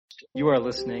You are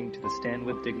listening to the Stand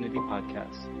With Dignity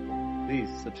podcast. Please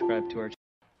subscribe to our channel.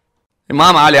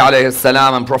 Imam Ali alayhi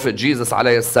salam and Prophet Jesus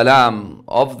alayhi salam,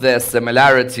 of their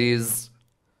similarities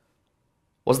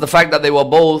was the fact that they were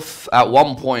both at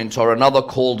one point or another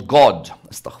called God.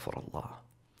 Astaghfirullah.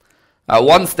 At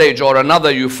one stage or another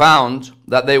you found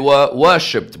that they were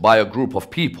worshipped by a group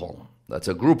of people. That's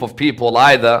a group of people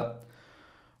either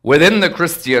within the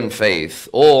Christian faith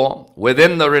or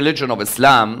within the religion of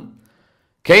Islam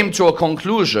came to a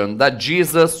conclusion that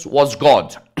Jesus was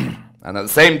God. And at the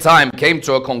same time came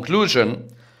to a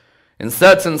conclusion in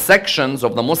certain sections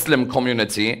of the Muslim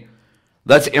community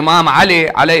that Imam Ali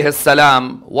alayhi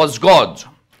salam was God.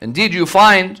 Indeed, you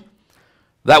find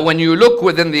that when you look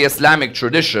within the Islamic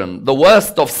tradition, the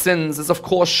worst of sins is of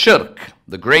course shirk.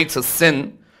 The greatest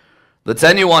sin that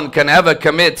anyone can ever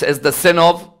commit is the sin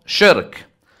of shirk.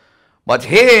 But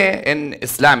here in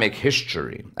Islamic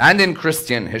history and in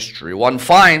Christian history, one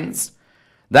finds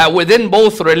that within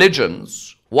both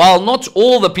religions, while not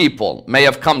all the people may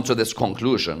have come to this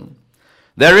conclusion,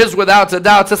 there is without a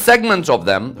doubt a segment of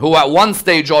them who at one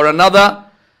stage or another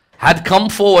had come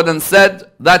forward and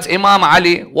said that Imam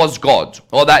Ali was God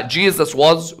or that Jesus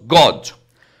was God.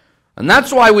 And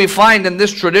that's why we find in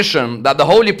this tradition that the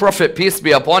Holy Prophet, peace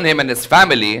be upon him, and his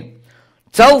family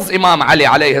tells Imam Ali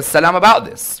alayhi salam about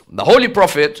this. The Holy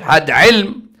Prophet had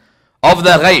ilm of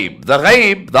the ghaib. The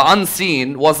ghaib, the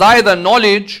unseen, was either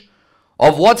knowledge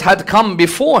of what had come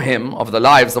before him of the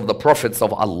lives of the prophets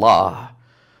of Allah,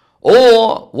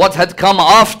 or what had come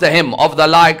after him of the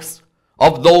likes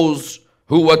of those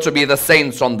who were to be the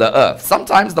saints on the earth.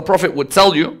 Sometimes the Prophet would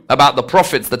tell you about the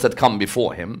prophets that had come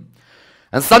before him.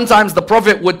 And sometimes the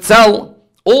Prophet would tell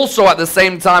also at the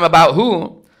same time about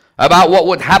who? About what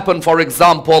would happen, for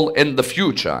example, in the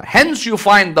future. Hence you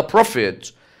find the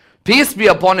Prophet, peace be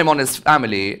upon him, on his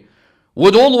family,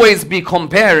 would always be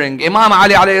comparing Imam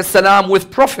Ali alayhi salam with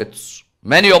prophets.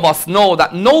 Many of us know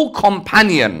that no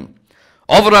companion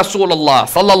of Rasulullah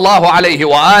sallallahu alayhi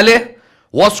wa alih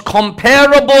was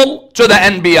comparable to the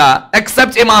Anbiya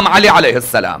except Imam Ali alayhi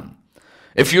salam.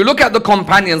 If you look at the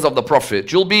companions of the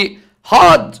Prophet, you'll be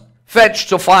hard-fetched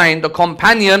to find a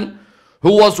companion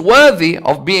who was worthy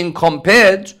of being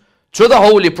compared to the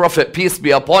Holy Prophet, peace be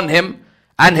upon him,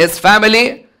 and his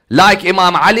family, like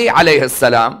Imam Ali alayhi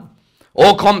salam,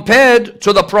 or compared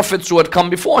to the prophets who had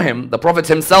come before him. The Prophet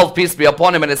himself, peace be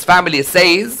upon him, and his family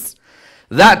says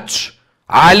that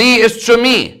Ali is to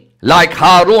me like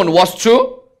Harun was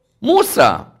to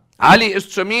Musa. Ali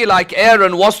is to me like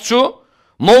Aaron was to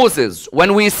Moses.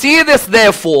 When we see this,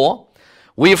 therefore,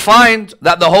 we find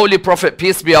that the Holy Prophet,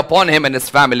 peace be upon him, and his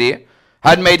family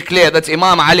had made clear that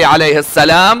Imam Ali alayhi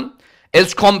salam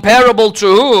is comparable to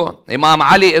who? Imam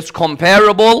Ali is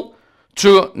comparable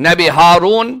to Nabi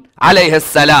Harun alayhi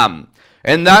salam.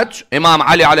 In that Imam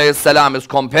Ali alayhi salam is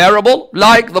comparable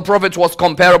like the Prophet was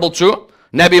comparable to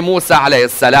Nabi Musa alayhi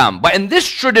salam. But in this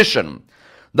tradition,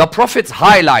 the Prophet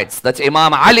highlights that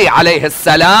Imam Ali alayhi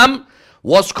salam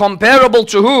was comparable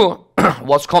to who?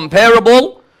 Was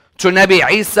comparable to Nabi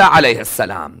Isa alayhi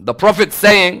salam. The Prophet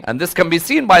saying, and this can be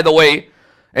seen by the way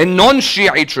in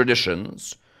non-Shi'i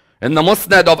traditions, in the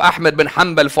Musnad of Ahmad bin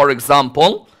Hanbal for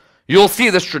example, you'll see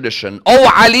this tradition.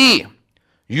 Oh Ali,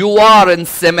 you are in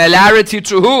similarity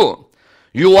to who?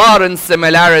 You are in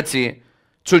similarity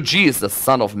to Jesus,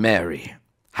 son of Mary.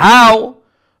 How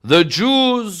the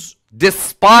Jews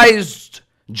despised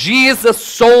Jesus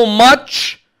so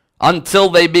much until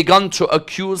they began to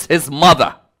accuse his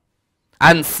mother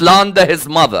and slander his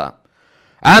mother.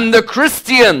 And the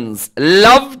Christians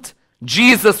loved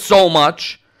Jesus so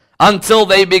much until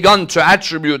they began to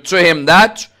attribute to him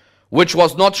that which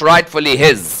was not rightfully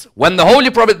his. When the Holy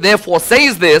Prophet therefore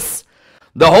says this,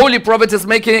 the Holy Prophet is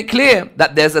making it clear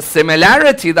that there's a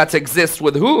similarity that exists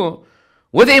with who?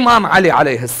 With Imam Ali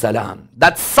alayhi salam.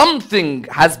 That something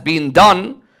has been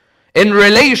done in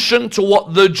relation to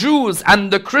what the Jews and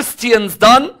the Christians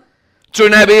done to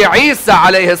Nabi Isa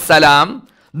alayhi salam.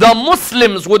 The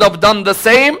Muslims would have done the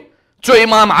same to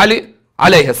Imam Ali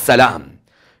alayhi salam.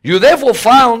 You therefore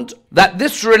found that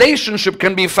this relationship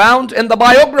can be found in the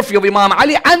biography of Imam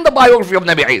Ali and the biography of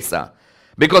Nabi Isa.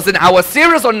 Because in our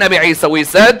series on Nabi Isa we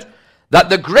said that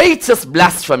the greatest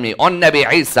blasphemy on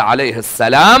Nabi Isa alayhi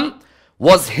salam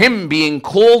was him being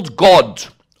called God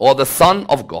or the Son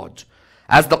of God.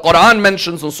 As the Quran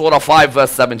mentions in Surah 5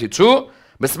 verse 72,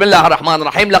 Bismillah ar-Rahman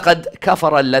ar-Rahim, لَقَدْ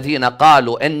كَفَرَ الَّذِينَ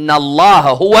قَالُوا إِنَّ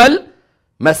اللَّهَ هُوَ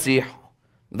الْمَسِيحُ.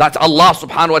 That Allah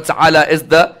subhanahu wa ta'ala is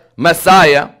the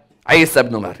Messiah, Isa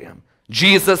ibn Maryam,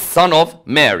 Jesus, son of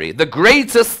Mary. The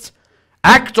greatest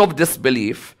act of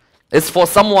disbelief is for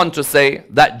someone to say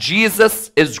that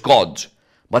Jesus is God.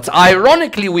 But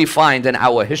ironically, we find in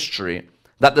our history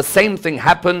that the same thing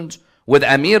happened with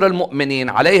Amir al-Mu'mineen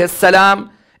alayhi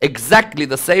salam, exactly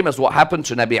the same as what happened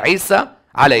to Nabi Isa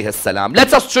alayhi salam.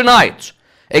 Let us tonight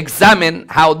examine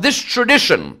how this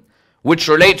tradition, which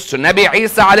relates to Nabi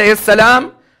Isa alayhi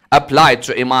salam, applied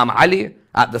to Imam Ali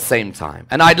at the same time.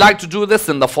 And I'd like to do this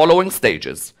in the following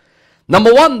stages.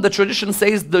 Number one, the tradition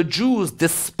says the Jews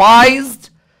despised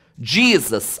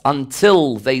Jesus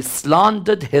until they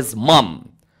slandered his mum.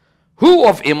 Who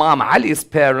of Imam Ali's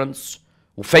parents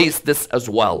faced this as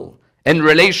well in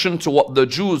relation to what the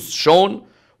Jews shown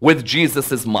with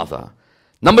Jesus' mother?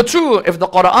 Number two, if the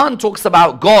Quran talks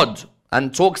about God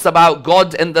and talks about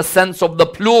God in the sense of the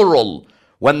plural,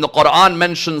 when the Quran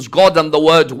mentions God and the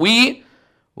word we,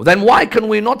 then why can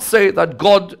we not say that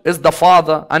God is the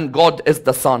Father and God is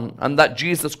the Son and that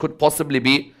Jesus could possibly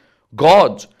be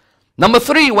God? Number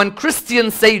three, when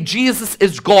Christians say Jesus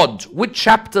is God, which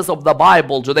chapters of the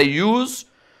Bible do they use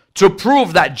to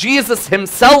prove that Jesus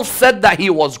himself said that he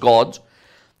was God?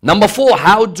 Number four,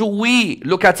 how do we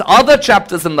look at other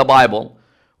chapters in the Bible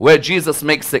where Jesus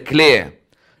makes it clear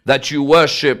that you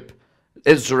worship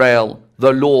Israel,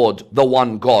 the Lord, the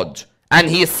one God, and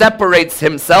he separates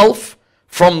himself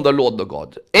from the Lord, the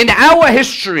God? In our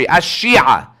history as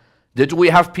Shia, did we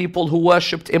have people who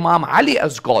worshipped Imam Ali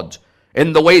as God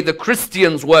in the way the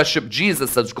Christians worship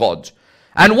Jesus as God?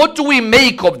 And what do we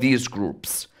make of these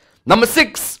groups? Number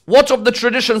six, what of the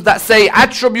traditions that say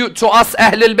attribute to us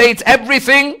Ahlul Bayt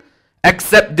everything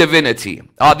except divinity?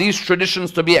 Are these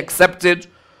traditions to be accepted,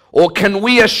 or can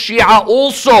we as Shia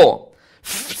also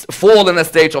fall in a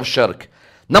state of shirk?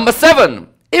 Number seven,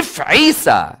 if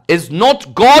Isa is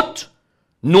not God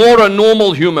nor a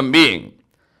normal human being,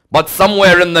 but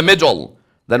somewhere in the middle,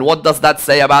 then what does that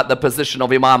say about the position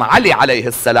of Imam Ali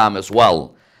alayhi salam as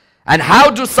well? And how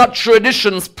do such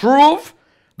traditions prove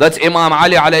that Imam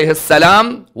Ali alayhi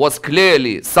salam was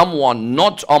clearly someone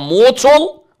not a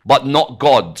mortal, but not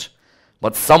God,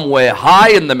 but somewhere high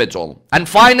in the middle? And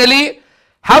finally,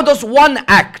 how does one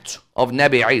act of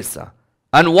Nabi Isa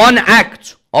and one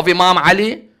act of Imam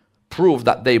Ali prove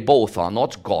that they both are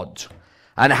not God?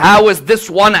 And how is this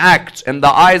one act in the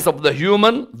eyes of the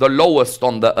human the lowest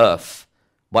on the earth,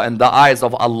 but in the eyes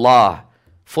of Allah,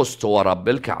 fustu wa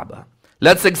rabbil Kaaba?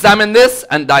 Let's examine this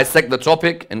and dissect the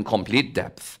topic in complete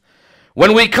depth.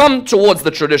 When we come towards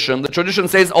the tradition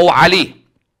says, "Oh Ali,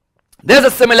 there's a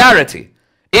similarity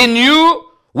in you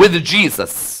with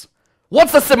Jesus."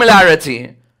 What's the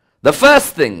similarity? The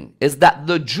first thing is that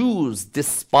the Jews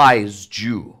despised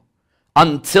you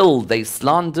until they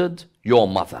slandered your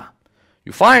mother.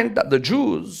 You find that the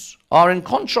Jews are in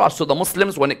contrast to the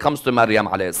Muslims when it comes to Maryam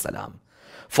alayhi salam.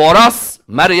 For us,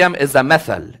 Maryam is a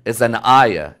mathal, is an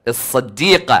ayah, is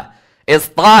siddiqa, is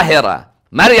tahira.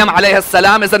 Maryam alayhi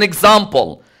salam is an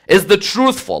example, is the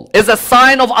truthful, is a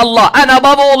sign of Allah. And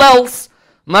above all else,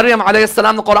 Maryam alayhi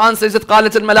salam, the Quran says it,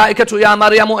 قالت الملائكة يا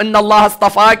مريم إن الله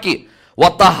اصطفاك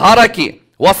وطهرك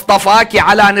واصطفاك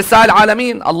على نساء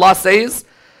العالمين. Allah says,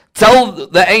 tell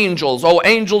the angels, oh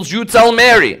angels, you tell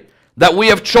Mary that we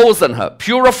have chosen her,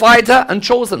 purified her and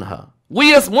chosen her.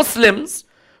 We as Muslims,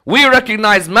 we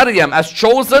recognize Maryam as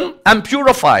chosen and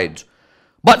purified.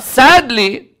 But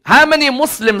sadly, how many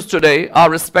Muslims today are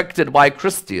respected by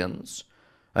Christians?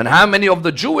 And how many of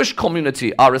the Jewish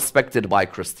community are respected by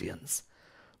Christians?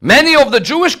 Many of the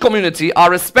Jewish community are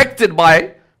respected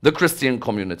by the Christian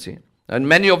community. And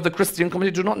many of the Christian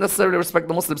community do not necessarily respect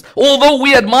the Muslims. Although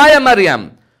we admire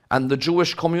Maryam, and the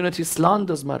Jewish community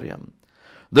slanders Maryam.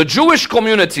 The Jewish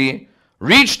community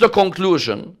reached the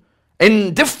conclusion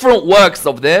in different works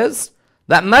of theirs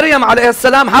that Maryam alayhi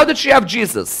salam, how did she have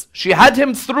Jesus? She had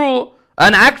him through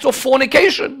an act of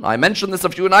fornication. I mentioned this a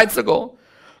few nights ago.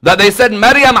 That they said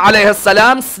Maryam alayhi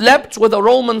salam slept with a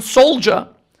Roman soldier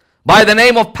by the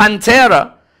name of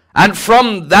Pantera. And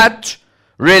from that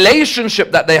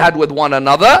relationship that they had with one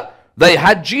another, they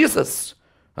had Jesus.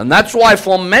 And that's why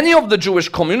for many of the Jewish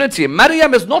community,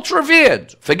 Maryam is not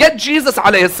revered. Forget Jesus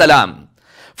alayhi salam.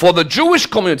 For the Jewish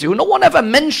community, who no one ever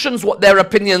mentions what their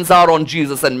opinions are on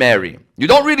Jesus and Mary. You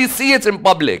don't really see it in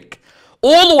public.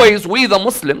 Always we the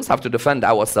Muslims have to defend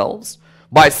ourselves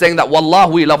by saying that Wallah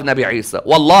we love Nabi Isa,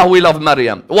 Wallah we love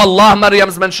Maryam, Wallah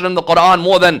Maryam's mentioned in the Quran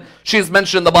more than she's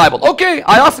mentioned in the Bible. Okay,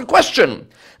 I ask a question.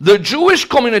 The Jewish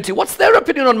community, what's their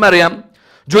opinion on Maryam?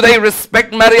 Do they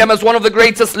respect Maryam as one of the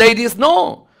greatest ladies?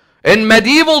 No. In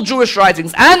medieval Jewish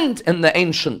writings and in the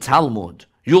ancient Talmud,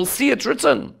 you'll see it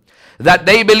written that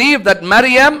they believe that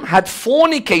Maryam had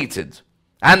fornicated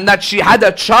and that she had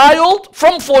a child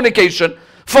from fornication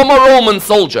from a Roman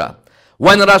soldier.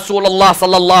 When Rasulullah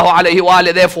sallallahu alayhi wa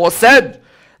therefore said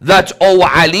that, O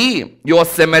Ali, your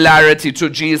similarity to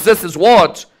Jesus is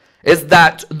what? Is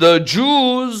that the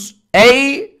Jews,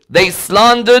 they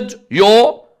slandered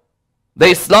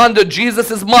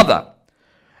Jesus' mother.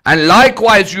 And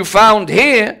likewise, you found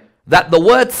here that the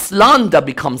word slander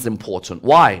becomes important.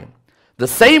 Why? The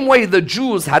same way the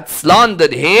Jews had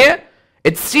slandered here,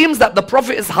 it seems that the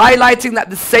Prophet is highlighting that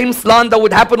the same slander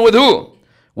would happen with who?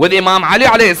 With Imam Ali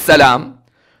alayhi salam.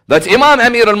 That Imam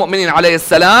Amir al-Mu'mineen alayhi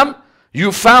salam,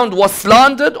 you found was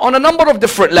slandered on a number of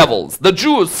different levels. The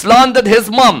Jews slandered his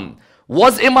mum.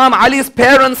 Was Imam Ali's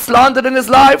parents slandered in his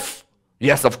life?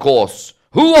 Yes, of course.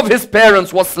 Who of his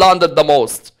parents was slandered the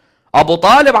most? Abu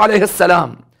Talib alayhi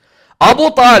salam.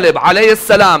 Abu Talib alayhi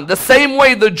salam, the same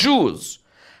way the Jews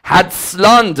had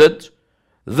slandered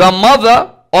the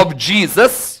mother of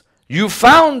Jesus, you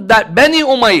found that Bani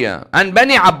Umayyah and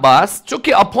Bani Abbas took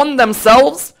it upon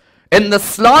themselves in the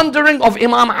slandering of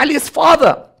Imam Ali's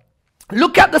father.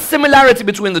 Look at the similarity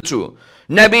between the two.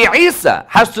 Nabi Isa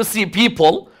has to see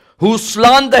people who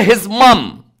slander his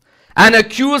mum and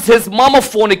accuse his mum of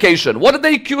fornication. What did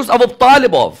they accuse Abu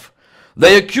Talib of?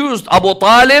 They accused Abu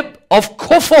Talib of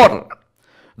kufr.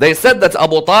 They said that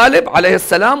Abu Talib alayhi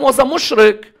salam was a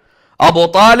mushrik.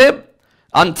 Abu Talib,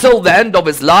 until the end of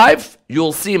his life,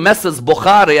 you'll see Messrs.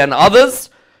 Bukhari and others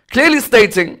clearly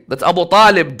stating that Abu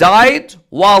Talib died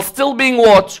while still being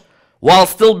what? While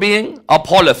still being a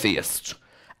polytheist.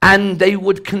 And they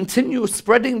would continue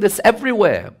spreading this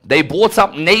everywhere. They brought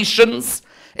up nations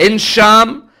in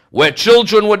Sham where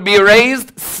children would be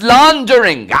raised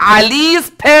slandering Ali's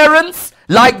parents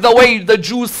like the way the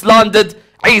Jews slandered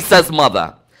Isa's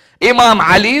mother. Imam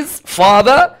Ali's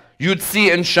father, you'd see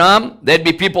in Sham, there'd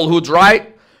be people who'd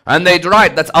write, and they'd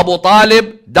write that Abu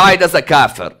Talib died as a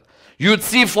kafir. You'd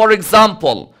see, for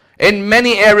example, in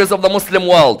many areas of the Muslim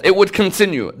world, it would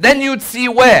continue. Then you'd see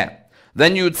where?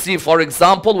 Then you'd see, for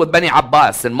example, with Bani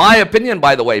Abbas. In my opinion,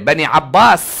 by the way, Bani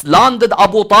Abbas slandered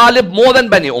Abu Talib more than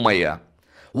Bani Umayyah.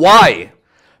 Why?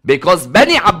 Because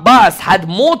Bani Abbas had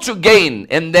more to gain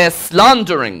in their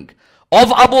slandering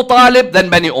of Abu Talib than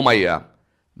Bani Umayyah.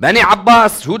 Bani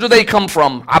Abbas, who do they come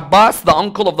from? Abbas, the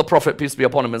uncle of the Prophet, peace be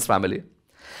upon him, his family.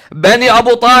 Bani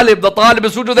Abu Talib, the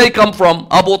Talibis, who do they come from?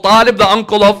 Abu Talib, the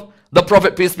uncle of the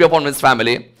Prophet, peace be upon him, his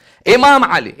family. Imam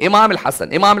Ali, Imam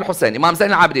al-Hasan, Imam al-Hussein, Imam Zayn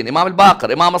al-Abidin, Imam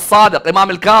al-Baqir, Imam al-Sadiq, Imam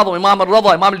al-Kadhim, Imam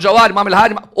al-Rida, Imam al-Jawad, Imam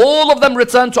al-Hadi, all of them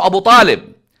returned to Abu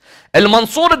Talib.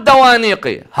 Al-Mansur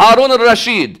al-Dawaniqi, Harun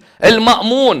al-Rashid,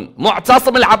 al-Ma'mun,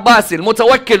 Mu'tasim al-Abbasi,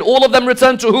 al-Mutawakkil, all of them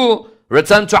returned to who?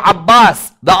 Returned to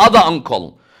Abbas, the other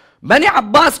uncle. Bani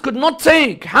Abbas could not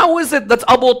take. How is it that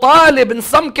Abu Talib in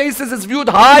some cases is viewed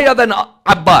higher than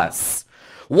Abbas?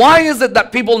 Why is it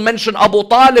that people mention Abu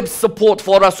Talib's support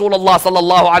for Rasulullah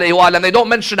sallallahu alayhi wa and they don't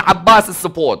mention Abbas's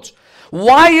support?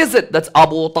 Why is it that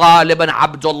Abu Talib and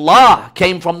Abdullah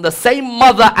came from the same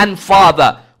mother and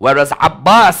father, whereas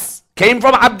Abbas came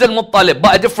from Abdul Muttalib,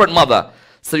 but a different mother?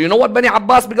 So you know what Bani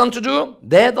Abbas began to do?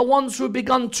 They're the ones who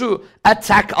began to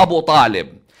attack Abu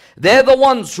Talib. They're the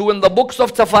ones who in the books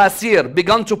of Tafasir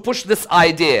began to push this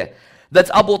idea that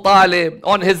Abu Talib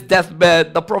on his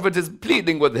deathbed, the Prophet is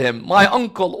pleading with him, my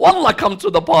uncle, wallah, come to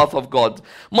the path of God.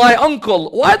 My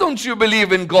uncle, why don't you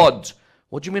believe in God?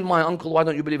 What do you mean, my uncle, why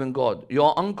don't you believe in God?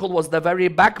 Your uncle was the very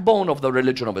backbone of the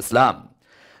religion of Islam.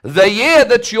 The year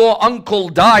that your uncle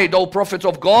died, O Prophet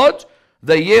of God,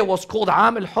 the year was called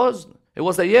Aam al-Huzn. It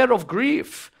was a year of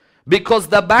grief. Because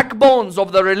the backbones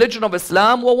of the religion of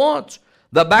Islam were what?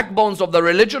 The backbones of the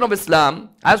religion of Islam,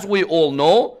 as we all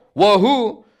know, were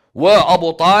who? Were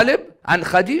Abu Talib and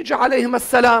Khadija alayhim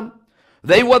as-salam.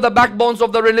 They were the backbones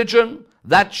of the religion.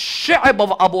 That shi'ab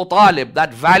of Abu Talib,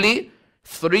 that valley,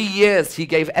 3 years he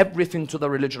gave everything to the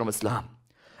religion of Islam.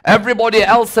 Everybody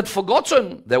else had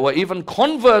forgotten. There were even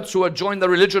converts who had joined the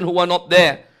religion who were not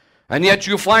there. And yet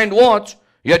you find what?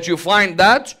 Yet you find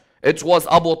that it was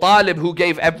Abu Talib who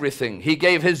gave everything. He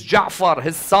gave his Ja'far,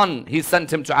 his son, he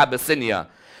sent him to Abyssinia.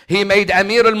 He made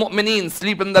Amir al-Mu'mineen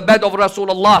sleep in the bed of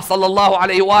Rasulullah sallallahu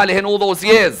alayhi wa in all those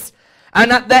years.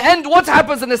 And at the end, what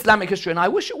happens in Islamic history? And I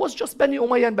wish it was just Bani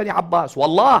Umayyah and Bani Abbas.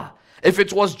 Wallah, if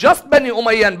it was just Bani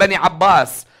Umayyah and Bani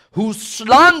Abbas who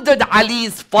slandered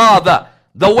Ali's father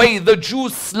the way the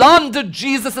Jews slandered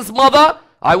Jesus' mother,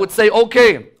 I would say,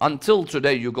 okay, until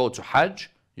today you go to Hajj,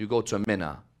 you go to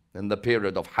Mina. In the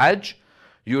period of Hajj,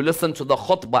 you listen to the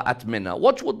khutbah at Mina.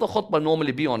 What would the khutbah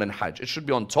normally be on in Hajj? It should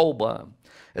be on Tawbah,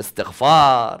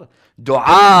 Istighfar,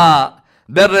 Dua,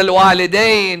 Birr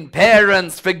al-Walidain,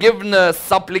 parents, forgiveness,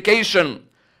 supplication.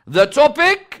 The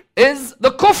topic is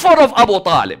the kufr of Abu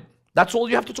Talib. That's all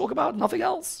you have to talk about, nothing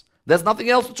else. There's nothing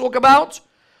else to talk about.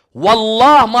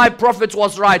 Wallah, my Prophet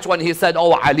was right when he said,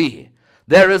 oh Ali,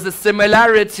 there is a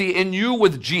similarity in you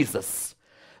with Jesus.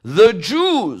 The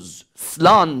Jews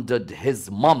slandered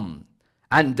his mum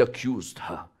and accused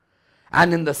her.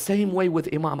 And in the same way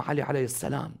with Imam Ali alayhi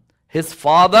salam, his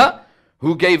father,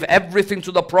 who gave everything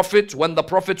to the Prophet when the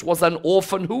Prophet was an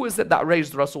orphan. Who is it that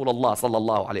raised Rasulullah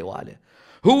sallallahu alayhi wa alayhi?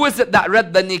 Who is it that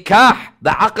read the nikah,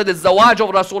 the aqd al-zawaj of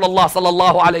Rasulullah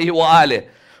sallallahu alayhi wa alayhi?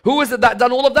 Who is it that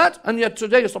done all of that? And yet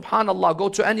today, subhanallah, go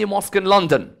to any mosque in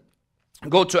London,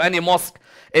 go to any mosque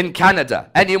in Canada,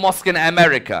 any mosque in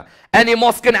America, any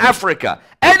mosque in Africa,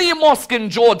 any mosque in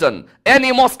Jordan,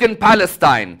 any mosque in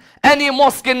Palestine, any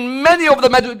mosque in many of the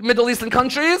Middle Eastern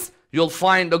countries, you'll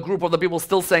find a group of the people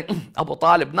still saying, Abu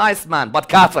Talib, nice man, but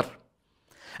kafir.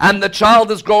 And the child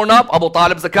is grown up, Abu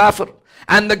Talib's a kafir.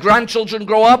 And the grandchildren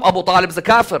grow up, Abu Talib's a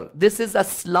kafir. This is a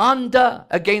slander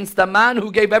against the man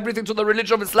who gave everything to the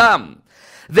religion of Islam.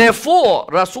 Therefore,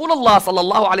 Rasulullah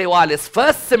sallallahu alayhi wa sallam's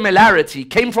first similarity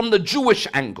came from the Jewish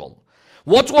angle.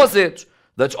 What was it?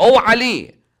 That, oh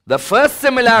Ali, the first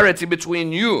similarity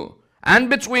between you and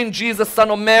between Jesus,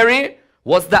 son of Mary,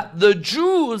 was that the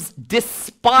Jews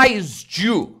despised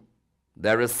you.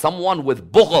 There is someone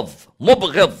with bughd,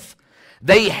 mubghid.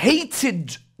 They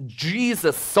hated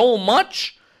Jesus so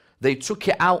much, they took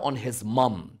it out on his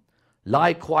mum.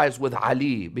 Likewise with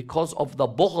Ali, because of the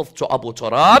bughd to Abu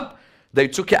Turab, they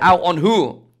took it out on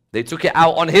who? They took it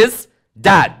out on his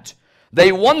dad.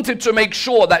 They wanted to make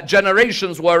sure that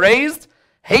generations were raised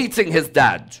hating his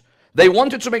dad. They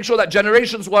wanted to make sure that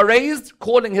generations were raised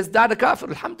calling his dad a kafir.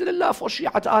 Alhamdulillah for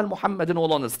Shi'at al-Muhammad, in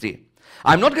all honesty.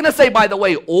 I'm not going to say, by the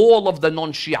way, all of the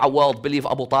non-Shia world believe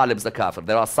Abu Talib is a kafir.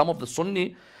 There are some of the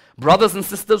Sunni brothers and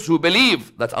sisters who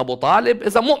believe that Abu Talib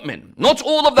is a mu'min. Not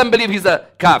all of them believe he's a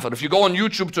kafir. If you go on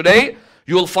YouTube today,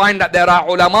 you'll find that there are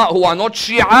ulama who are not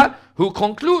Shia who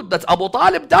conclude that Abu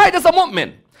Talib died as a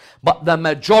mu'min. But the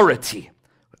majority,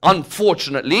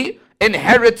 unfortunately,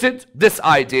 inherited this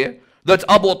idea that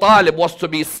Abu Talib was to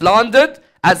be slandered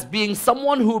as being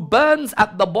someone who burns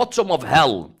at the bottom of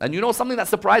hell. And you know something that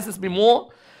surprises me more?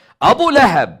 Abu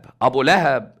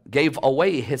Lahab gave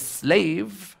away his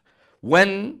slave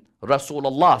when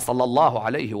Rasulullah sallallahu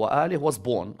alayhi wa alihi was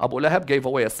born. Abu Lahab gave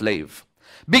away a slave.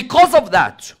 Because of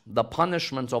that, the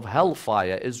punishment of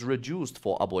hellfire is reduced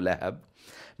for Abu Lahab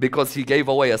because he gave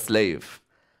away a slave.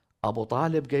 Abu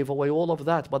Talib gave away all of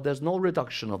that, but there's no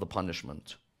reduction of the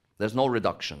punishment. There's no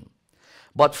reduction.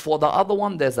 But for the other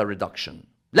one, there's a reduction.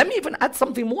 Let me even add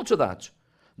something more to that.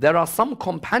 There are some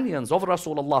companions of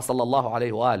Rasulullah sallallahu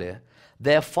alayhi wa alayhi,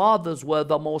 their fathers were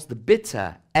the most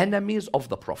bitter enemies of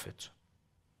the Prophet.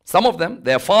 Some of them,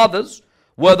 their fathers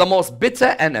were the most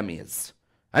bitter enemies.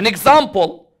 An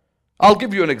example, I'll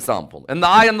give you an example. In the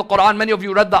ayah in the Quran, many of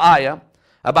you read the ayah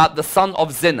about the son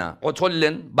of zina.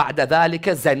 عُتُلٍ بَعْدَ ذَلِكَ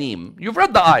زَنِيمٍ. You've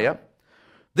read the ayah.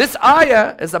 This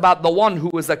ayah is about the one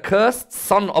who is a cursed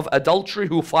son of adultery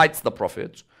who fights the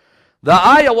Prophet. The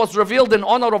ayah was revealed in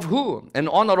honor of who? In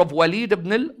honor of Walid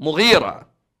ibn al-Mughira.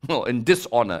 No, in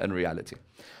dishonor in reality.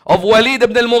 Of Walid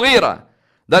ibn al-Mughira.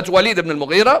 That Walid ibn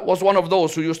al-Mughira was one of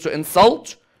those who used to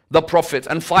insult the Prophet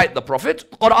and fight the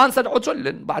Prophet. Quran said,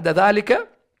 عُتُلٍ بَعْدَ ذَلِكَ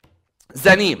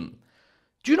زَنِيمٍ.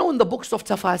 Do you know in the books of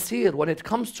tafasir, when it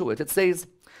comes to it, it says,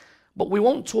 but we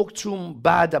won't talk too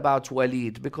bad about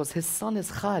Walid because his son is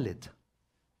Khalid.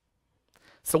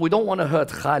 So we don't want to hurt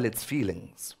Khalid's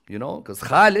feelings, you know, because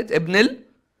Khalid ibn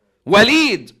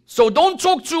al-Walid. So don't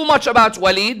talk too much about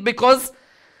Walid because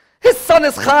his son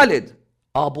is Khalid.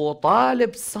 Abu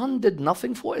Talib's son did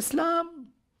nothing for Islam.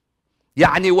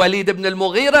 Yani Walid ibn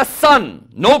al-Mughira's son,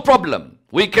 no problem.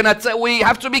 We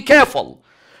have to be careful.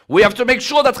 We have to make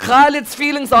sure that Khalid's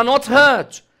feelings are not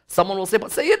hurt. Someone will say,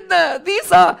 but Sayyidina,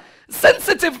 these are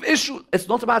sensitive issues. It's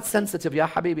not about sensitive, ya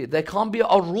Habibi. There can't be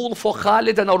a rule for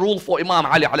Khalid and a rule for Imam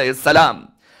Ali alayhi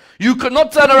salam. You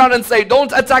cannot turn around and say,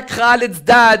 don't attack Khalid's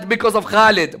dad because of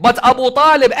Khalid. But Abu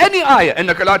Talib, any ayah,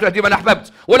 إنك لا تهدي من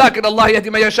أحببت ولكن الله يهدي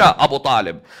من يشاء. Abu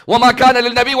Talib. وما كان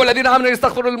للنبي والذين آمنوا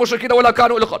يستغفرون للمشركين ولا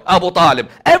كانوا إلى Abu Talib.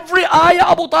 Every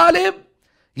ayah, Abu Talib.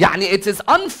 Yani it is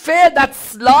unfair that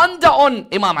slander on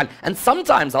Imam Ali. And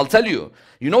sometimes, I'll tell you,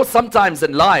 you know, sometimes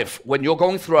in life, when you're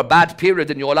going through a bad period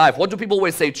in your life, what do people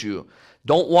always say to you?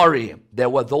 Don't worry, there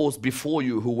were those before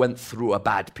you who went through a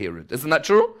bad period. Isn't that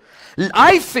true?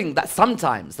 I think that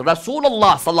sometimes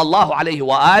Rasulullah sallallahu alayhi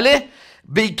wa alayhi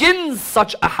begins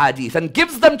such a hadith and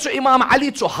gives them to Imam Ali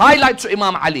to highlight to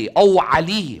Imam Ali, oh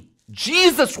Ali,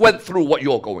 Jesus went through what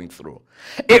you're going through.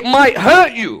 It might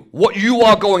hurt you what you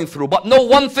are going through, but know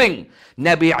one thing,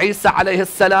 Nabi Isa alayhi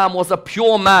salam was a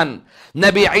pure man.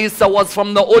 Nabi Isa was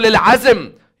from the Ulul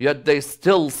Azm, yet they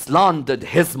still slandered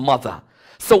his mother.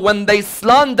 So when they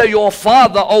slander your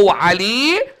father, oh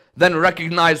Ali, then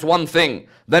recognize one thing.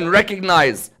 Then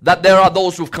recognize that there are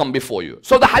those who've come before you.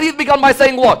 So the hadith began by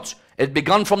saying what? It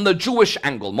began from the Jewish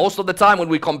angle. Most of the time when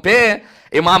we compare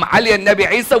Imam Ali and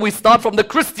Nabi Isa, we start from the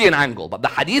Christian angle. But the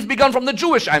hadith began from the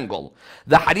Jewish angle.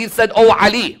 The hadith said, "Oh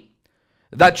Ali,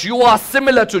 that you are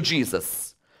similar to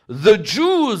Jesus. The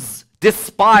Jews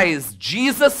despised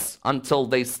Jesus until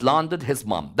they slandered his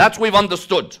mom." That's what we've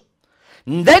understood.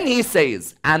 And then he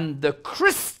says, and the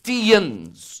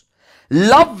Christians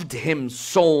loved him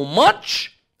so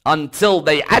much until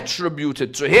they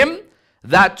attributed to him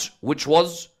that which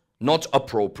was not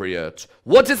appropriate.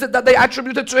 What is it that they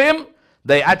attributed to him?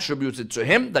 They attributed to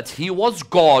him that he was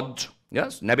God.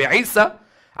 Yes, Nabi Isa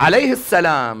alayhi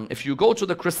salam, if you go to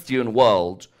the Christian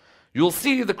world, you'll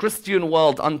see the Christian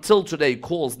world until today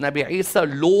calls Nabi Isa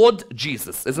Lord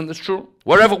Jesus. Isn't this true?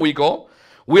 Wherever we go,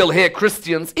 we'll hear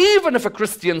Christians, even if a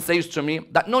Christian says to me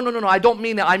that, no, I don't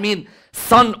mean it, I mean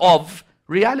son of.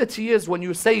 Reality is, when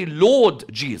you say Lord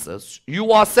Jesus,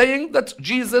 you are saying that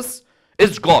Jesus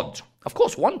is God. Of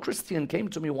course, one Christian came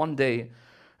to me one day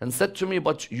and said to me,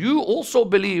 but you also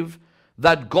believe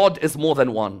that God is more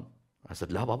than one. I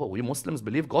said, La Baba, we Muslims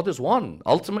believe God is one.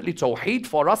 Ultimately, Tawheed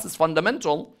for us is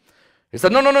fundamental. He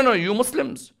said, no, you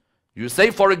Muslims. You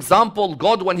say, for example,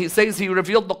 God, when he says he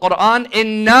revealed the Quran,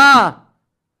 Inna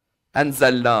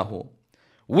anzalnahu.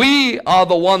 We are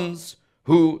the ones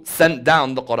who sent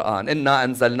down the Quran. Inna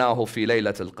anzalnahu fi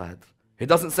laylatil qadr. He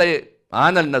doesn't say,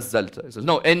 Ana nazzalta. He says,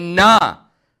 no, Inna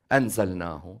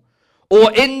anzalnahu.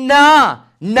 Or Inna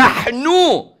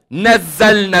nahnu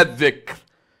nazzalna dhikr.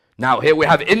 Now here we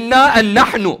have Inna and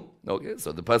Nahnu. Okay,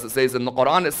 so the person says in the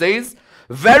Quran, it says,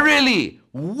 verily,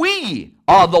 we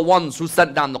are the ones who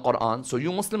sent down the Quran. So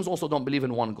you Muslims also don't believe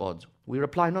in one God. We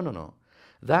reply, no.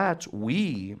 That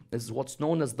we is what's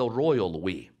known as the royal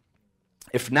we.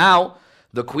 If now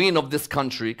the queen of this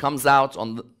country comes out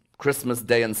on Christmas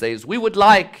Day and says, we would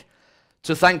like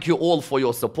to thank you all for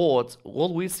your support,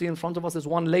 all we see in front of us is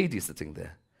one lady sitting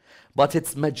there. But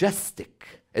it's majestic.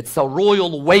 It's a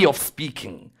royal way of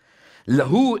speaking.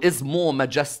 Who is more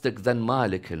majestic than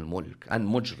Malik al-Mulk and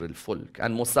Mujri al-Fulk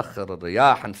and Musakhir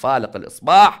al-Riyah and Faliq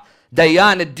al-Isbah,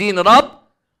 Dayan al-Din Rabb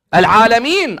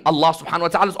al-Alameen? Allah subhanahu wa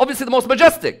ta'ala is obviously the most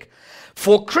majestic.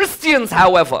 For Christians,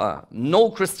 however,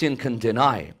 no Christian can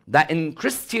deny that in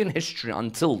Christian history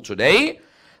until today,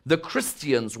 the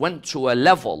Christians went to a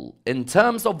level in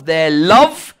terms of their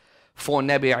love for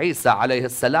Nabi Isa alayhi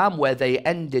salam where they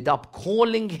ended up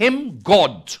calling him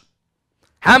God.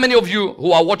 How many of you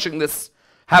who are watching this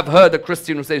have heard a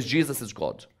Christian who says Jesus is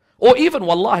God? Or even,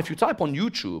 wallah, if you type on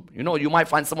YouTube, you might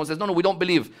find someone who says, no, we don't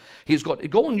believe he's God.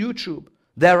 Go on YouTube.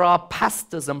 There are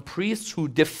pastors and priests who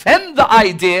defend the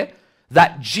idea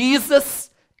that Jesus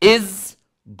is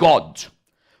God.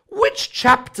 Which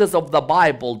chapters of the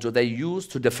Bible do they use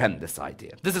to defend this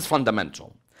idea? This is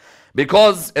fundamental.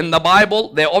 Because in the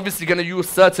Bible, they're obviously going to use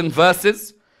certain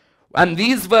verses. And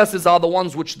these verses are the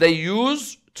ones which they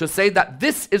use to say that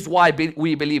this is why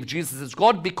we believe Jesus is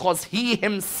God, because he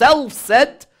himself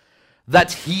said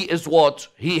that he is what?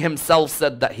 He himself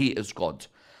said that he is God.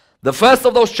 The first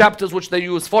of those chapters which they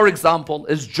use, for example,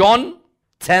 is John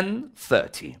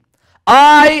 10:30.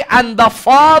 I and the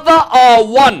Father are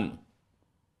one.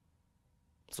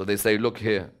 So they say, look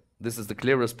here, this is the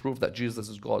clearest proof that Jesus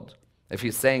is God. If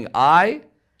he's saying I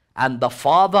and the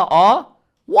Father are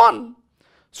one.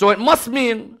 So it must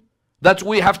mean that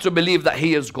we have to believe that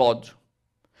he is God.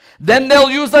 Then they'll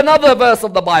use another verse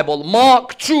of the Bible,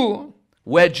 Mark 2,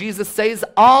 where Jesus says,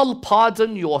 I'll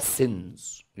pardon your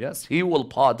sins. Yes, he will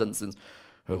pardon sins.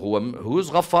 Who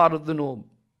is Ghaffar al-Dhunub?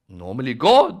 Normally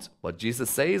God. But Jesus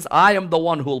says, I am the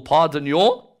one who will pardon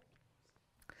your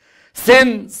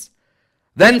sins.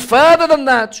 Then further than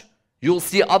that, you'll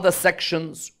see other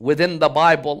sections within the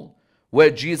Bible where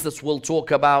Jesus will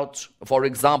talk about, for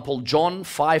example, John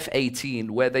 5:18,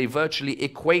 where they virtually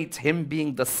equate him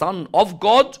being the Son of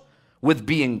God with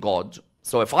being God.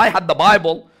 So if I had the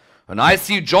Bible and I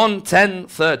see John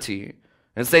 10:30,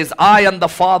 and says, I and the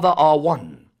Father are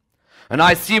one. And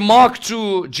I see Mark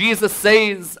 2, Jesus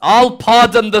says, I'll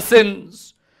pardon the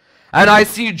sins. And I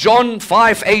see John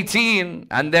 5:18,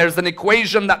 and there's an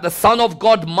equation that the Son of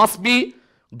God must be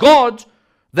God.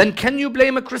 Then can you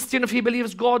blame a Christian if he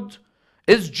believes God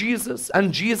is Jesus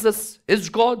and Jesus is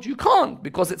God? You can't,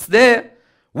 because it's there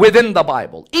within the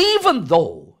Bible. Even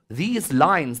though these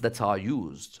lines that are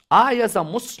used, I as a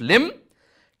Muslim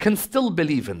can still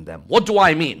believe in them. What do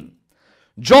I mean?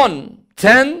 John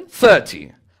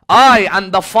 10:30, I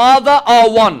and the Father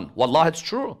are one. Wallah, it's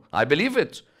true. I believe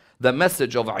it. The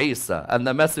message of Isa and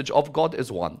the message of God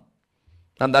is one.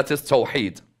 And that is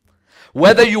Tawheed.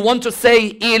 Whether you want to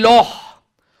say Ilah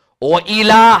or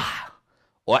Ilah,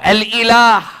 or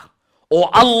El-Ilah, or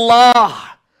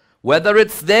Allah, whether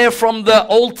it's there from the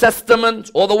Old Testament,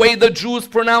 or the way the Jews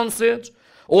pronounce it,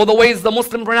 or the ways the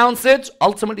Muslims pronounce it,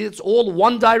 ultimately it's all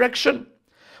one direction.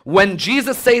 When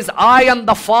Jesus says, I and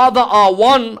the Father are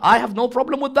one, I have no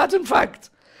problem with that, in fact.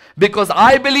 Because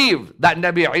I believe that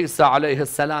Nabi Isa alayhi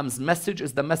salam's message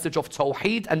is the message of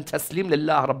Tawheed and Taslim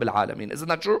Lillah Rabbil Alameen. Isn't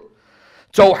that true?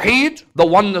 Tawheed, the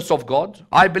oneness of God.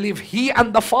 I believe He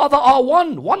and the Father are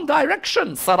one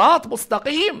direction. Sirat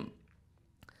Mustaqim.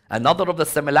 Another of the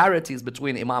similarities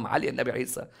between Imam Ali and Nabi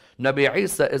Isa. Nabi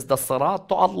Isa is the Sirat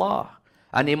to Allah.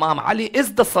 And Imam Ali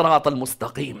is the Sirat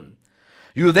al-Mustaqim.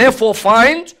 You therefore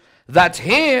find that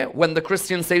here, when the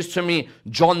Christian says to me,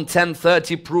 John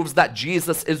 10:30 proves that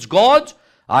Jesus is God,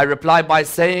 I reply by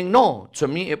saying, no, to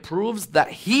me it proves that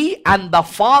He and the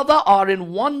Father are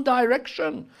in one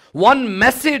direction, one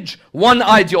message, one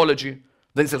ideology.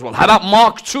 Then he says, well, how about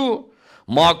Mark 2?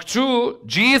 Mark 2,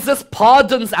 Jesus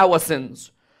pardons our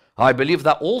sins. I believe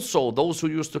that also those who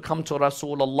used to come to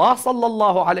Rasulullah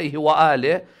sallallahu alayhi wa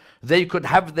alih, they could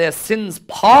have their sins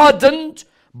pardoned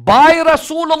by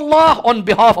Rasulullah on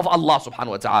behalf of Allah subhanahu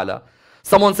wa ta'ala.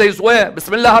 Someone says where?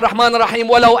 Bismillah ar-Rahman ar-Rahim.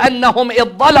 وَلَوْ أَنَّهُمْ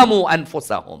إِذْ ظَلَمُوا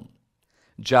أَنفُسَهُمْ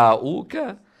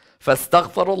جَاءُوكَ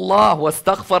فَاسْتَغْفَرُوا اللَّهَ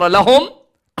وَاسْتَغْفَرَ لَهُمْ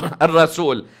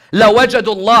الرَّسُولُ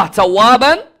لَوَجَدُوا اللَّهَ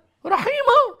تَوَّابًا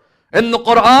رَحِيمًا. In the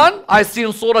Quran, I see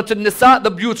in Surah An-Nisa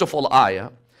the beautiful ayah,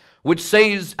 which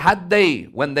says, had they,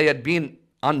 when they had been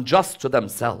unjust to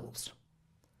themselves,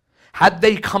 had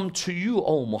they come to you,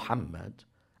 O Muhammad,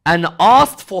 and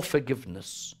asked for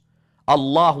forgiveness,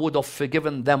 Allah would have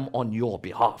forgiven them on your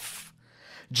behalf.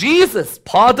 Jesus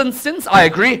pardoned sins, I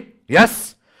agree.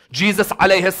 Yes, Jesus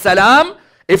alayhi salam,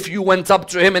 if you went up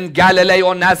to Him in Galilee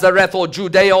or Nazareth or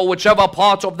Judea or whichever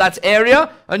part of that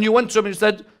area, and you went to Him and you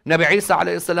said, Nabi Isa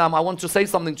alayhi salam, I want to say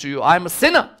something to you. I am a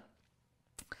sinner,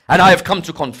 and I have come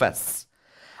to confess.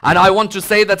 And I want to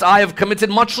say that I have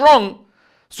committed much wrong.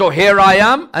 So here I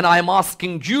am, and I am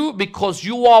asking you because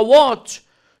you are what?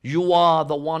 You are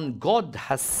the one God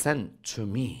has sent to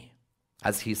me.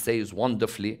 As He says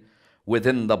wonderfully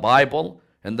within the Bible,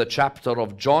 in the chapter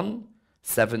of John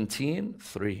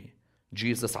 17:3.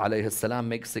 Jesus alayhi salam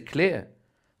makes it clear,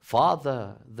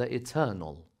 Father the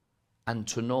Eternal, and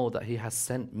to know that He has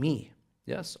sent me.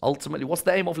 Yes, ultimately, what's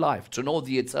the aim of life? To know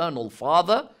the Eternal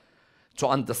Father, to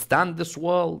understand this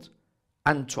world,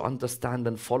 and to understand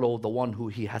and follow the one who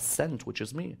He has sent, which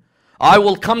is me. I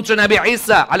will come to Nabi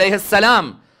Isa alayhi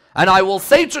salam, and I will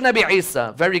say to Nabi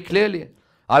Isa very clearly,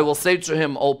 I will say to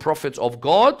him, O Prophet of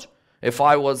God, if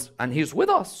I was, and he's with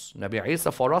us. Nabi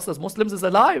Isa for us as Muslims is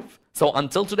alive. So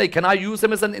until today, can I use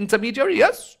him as an intermediary?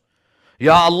 Yes.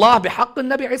 Ya Allah, bihaqq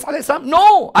Nabi Isa alayhi salam?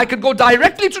 No, I could go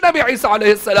directly to Nabi Isa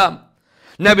alayhi salam.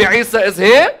 Nabi Isa is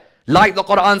here, like the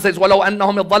Quran says, وَلَوْ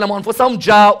أَنَّهُمْ يَظَّلَمُوا أَنفُسَهُمْ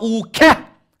جَاءُوكَ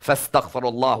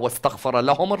فَاسْتَغْفَرُوا اللَّهَ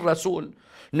وَاسْتَغْفَرَ لَهُمُ الرَّسُولُ.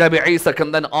 Nabi Isa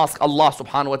can then ask Allah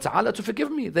subhanahu wa ta'ala to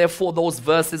forgive me. Therefore, those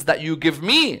verses that you give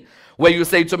me, where you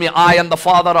say to me, I and the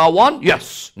Father are one.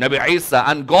 Yes, Nabi Isa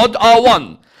and God are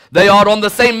one. They are on the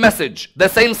same message, the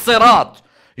same sirat.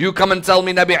 You come and tell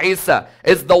me Nabi Isa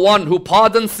is the one who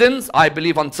pardons sins. I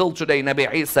believe until today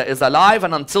Nabi Isa is alive,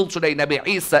 and until today Nabi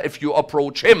Isa, if you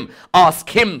approach him, ask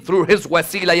him through his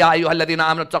wasila, Ya ayyuhalladhina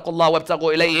amanu taqullah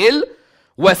wabtaghu ilayhi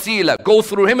wasila. Go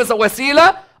through him as a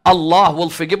wasila. Allah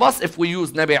will forgive us if we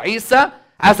use Nabi Isa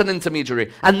as an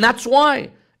intermediary. And that's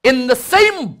why in the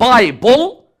same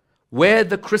Bible where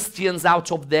the Christians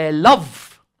out of their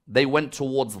love, they went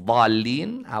towards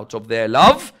Dhalin out of their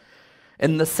love,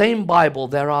 in the same Bible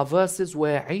there are verses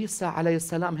where Isa alayhi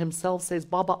salam himself says,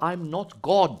 Baba, I'm not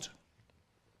God.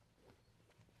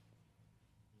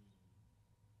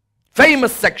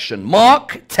 Famous section,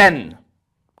 Mark 10.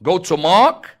 Go to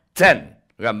Mark 10.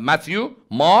 We have Matthew,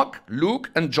 Mark,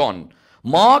 Luke, and John.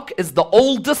 Mark is the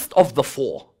oldest of the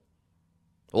four.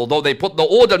 Although they put the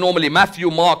order normally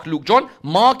Matthew, Mark, Luke, John,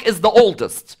 Mark is the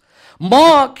oldest.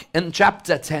 Mark in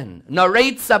chapter 10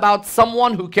 narrates about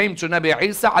someone who came to Nabi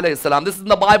Isa alayhi salam. This is in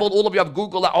the Bible. All of you have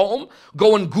Google at home.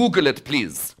 Go and Google it,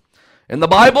 please. In the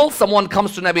Bible, someone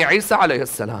comes to Nabi Isa alayhi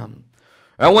salam.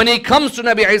 And when he comes to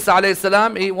Nabi Isa alayhi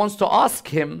salam, he wants to ask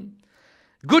him,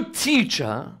 good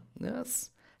teacher, yes,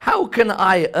 how can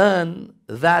I earn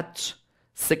that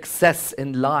success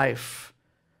in life?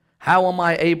 How am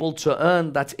I able to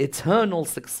earn that eternal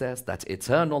success, that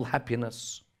eternal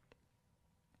happiness?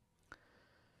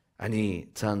 And he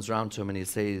turns around to him and he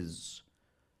says,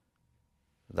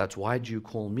 that's why do you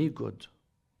call me good?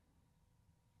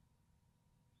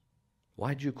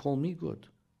 Why do you call me good?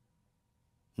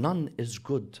 None is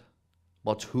good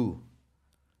but who?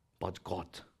 But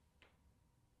God.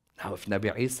 Now if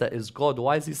Nabi Isa is God,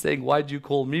 why is he saying, why do you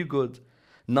call me good?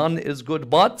 None is good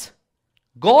but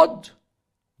God,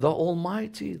 the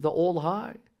Almighty, the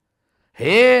All-High.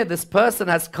 Here, this person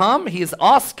has come, he is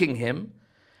asking him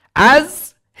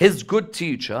as his good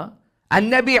teacher,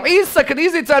 and Nabi Isa can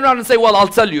easily turn around and say, well, I'll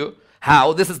tell you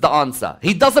how, this is the answer.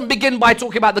 He doesn't begin by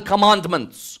talking about the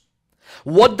commandments.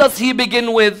 What does he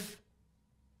begin with?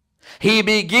 He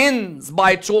begins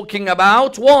by talking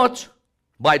about what?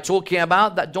 By talking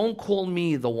about that don't call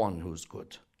me the one who's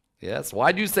good. Yes,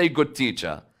 why do you say good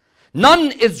teacher?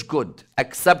 None is good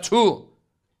except who?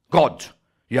 God.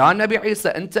 Ya Nabi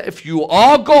Isa, if you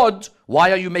are God,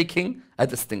 why are you making a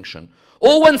distinction?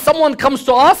 Or when someone comes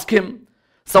to ask him,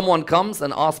 someone comes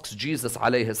and asks Jesus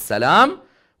alayhi salam,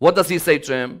 what does he say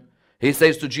to him? He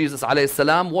says to Jesus alayhi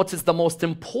salam, what is the most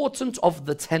important of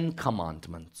the 10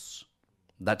 commandments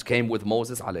that came with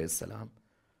Moses alayhi salam?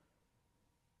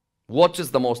 What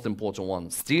is the most important one?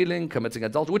 Stealing, committing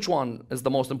adultery? Which one is the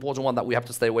most important one that we have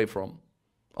to stay away from?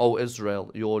 O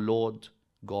Israel, your Lord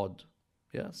God.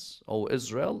 Yes, O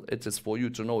Israel, it is for you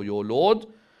to know your Lord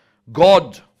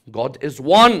God. God is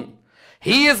one.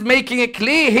 He is making it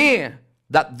clear here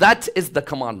that that is the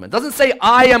commandment. It doesn't say,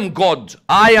 I am God,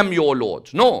 I am your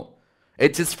Lord. No,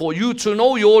 it is for you to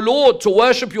know your Lord, to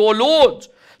worship your Lord,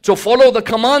 to follow the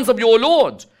commands of your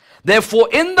Lord. Therefore,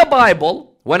 in the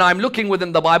Bible, when I'm looking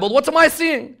within the Bible, what am I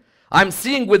seeing? I'm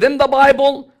seeing within the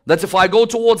Bible that if I go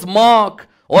towards Mark,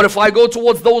 or if I go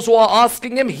towards those who are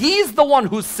asking him, he's the one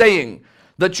who's saying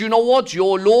that, you know what,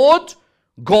 your Lord,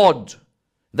 God.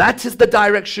 That is the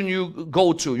direction you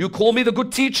go to. You call me the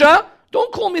good teacher?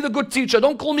 Don't call me the good teacher.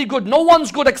 Don't call me good. No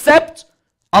one's good except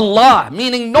Allah.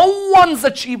 Meaning no one's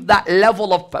achieved that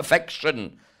level of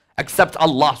perfection except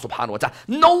Allah subhanahu wa ta'ala.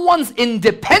 No one's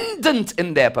independent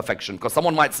in their perfection. Because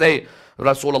someone might say,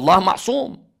 Rasulullah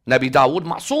ma'soom, Nabi Dawood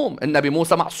ma'soom, and Nabi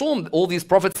Musa ma'soom. All these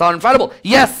prophets are infallible.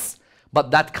 Yes,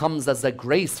 but that comes as a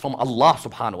grace from Allah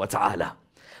subhanahu wa ta'ala.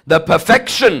 The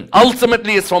perfection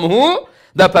ultimately is from who?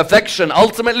 The perfection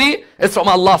ultimately is from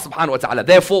Allah subhanahu wa ta'ala.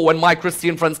 Therefore, when my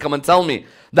Christian friends come and tell me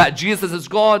that Jesus is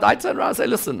God, I turn around and say,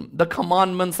 listen, the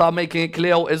commandments are making it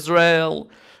clear, O Israel,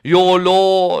 your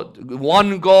Lord,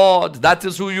 one God, that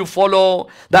is who you follow.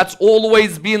 That's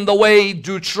always been the way.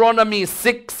 Deuteronomy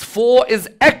 6:4 is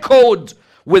echoed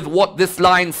with what this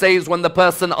line says when the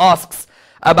person asks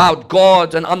about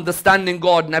God and understanding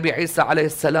God. Nabi Isa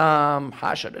alayhi salam,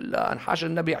 hasha lillah, and hasha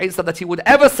Nabi Isa that he would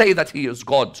ever say that he is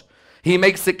God. He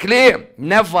makes it clear,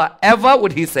 never ever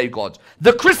would he say God.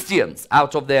 The Christians,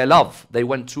 out of their love, they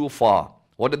went too far.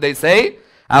 What did they say?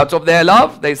 Out of their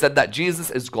love, they said that Jesus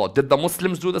is God. Did the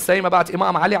Muslims do the same about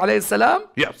Imam Ali alayhi salam?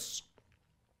 Yes.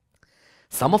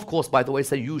 Some, of course, by the way,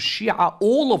 say, you Shia,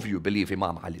 all of you believe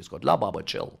Imam Ali is God. La Baba,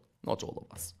 chill. Not all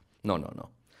of us. No, no, no.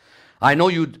 I know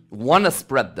you'd want to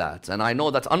spread that. And I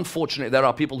know that unfortunately there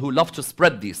are people who love to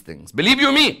spread these things. Believe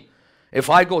you me, if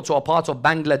I go to a part of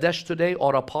Bangladesh today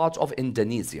or a part of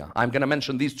Indonesia, I'm going to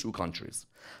mention these two countries.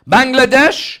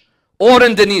 Bangladesh or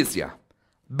Indonesia.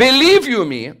 Believe you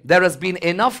me, there has been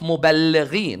enough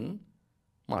muballighin,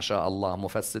 mashallah,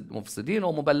 mufsideen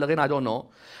or muballighin, I don't know,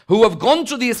 who have gone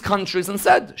to these countries and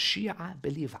said, Shia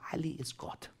believe Ali is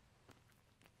God.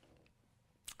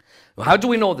 How do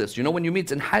we know this? You know, when you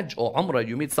meet in Hajj or Umrah,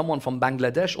 you meet someone from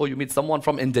Bangladesh or you meet someone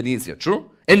from Indonesia.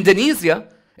 True? Indonesia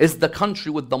is the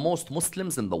country with the most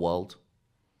Muslims in the world.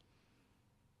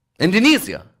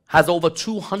 Indonesia has over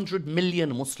 200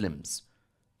 million Muslims.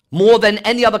 More than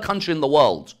any other country in the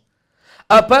world.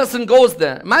 A person goes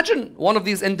there. Imagine one of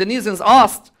these Indonesians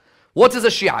asked, what is a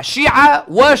Shia? Shia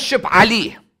worship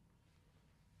Ali.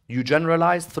 You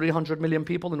generalize 300 million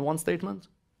people in one statement?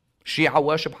 Shia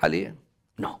worship Ali?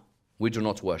 No, we do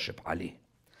not worship Ali.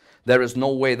 There is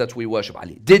no way that we worship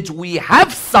Ali. Did we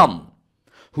have some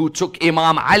who took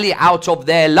Imam Ali out of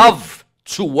their love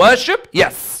to worship?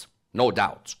 Yes, no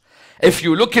doubt. If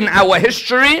you look in our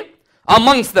history,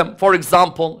 amongst them, for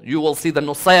example, you will see the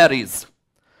Nusayris.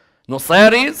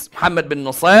 Nusayris, Muhammad bin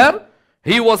Nusayr,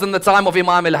 he was in the time of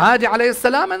Imam al-Hadi alayhi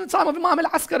salam and the time of Imam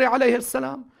al-Askari alayhi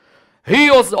salam.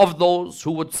 He was of those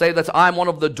who would say that I'm one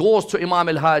of the doors to Imam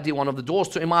al-Hadi, one of the doors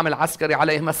to Imam al-Askari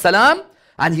alayhi salam.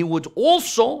 And he would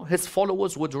also, his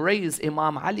followers would raise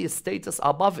Imam Ali's status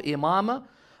above Imamah,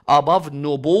 above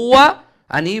Nubuwah,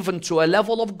 and even to a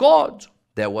level of God.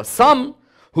 There were some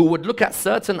who would look at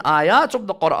certain ayat of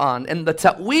the Quran. In the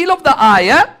ta'weel of the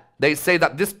ayah, they say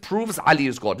that this proves Ali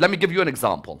is God. Let me give you an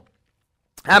example.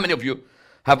 How many of you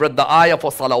have read the ayah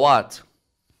for salawat?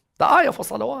 The ayah for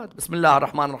salawat. Bismillah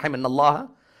ar-Rahman ar-Rahim. Inna Allah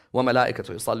wa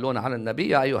malaikatu yusalluna ala nabi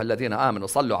ya ayyuha alladhina amanu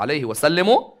sallu alayhi wa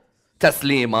sallimu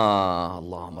taslima.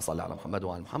 Allahumma salli ala Muhammad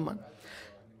wa ala Muhammad.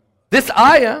 This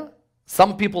ayah,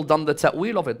 some people done the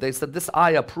ta'wil of it. They said this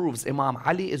ayah proves Imam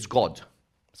Ali is God.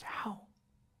 So how?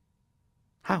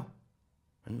 How?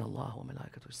 Inna Allah wa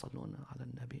malaikatu yusalluna ala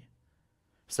nabi.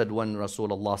 Said when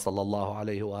Rasulullah sallallahu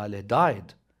alayhi wa alayhi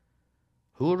died,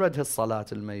 who read his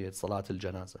Salat al-Mayyit, Salat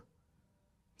al-Janazah?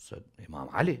 Said Imam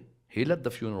Ali. He led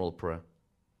the funeral prayer.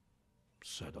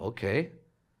 Said okay.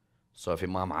 So if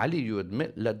Imam Ali, you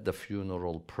admit, led the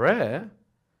funeral prayer,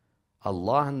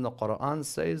 Allah in the Quran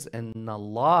says, Inna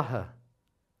Allah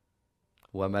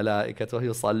wa malaikatuhu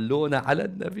yusalluna ala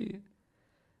nabi.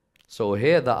 So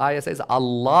here the ayah says,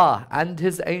 Allah and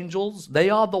His angels, they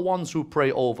are the ones who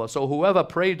pray over. So whoever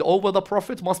prayed over the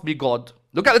Prophet must be God.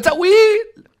 Look at the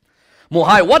ta'weel.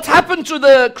 Muhai, what happened to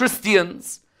the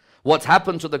Christians? What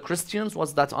happened to the Christians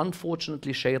was that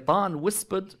unfortunately Shaitan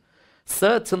whispered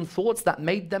certain thoughts that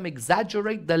made them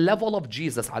exaggerate the level of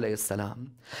Jesus alayhi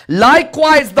salam.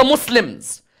 Likewise the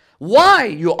Muslims. Why,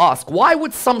 you ask, why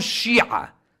would some Shia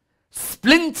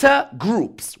splinter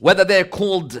groups, whether they're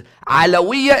called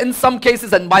Alawiyya in some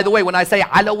cases, and by the way, when I say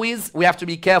Alawis, we have to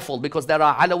be careful because there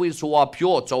are Alawis who are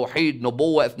pure, Tawheed,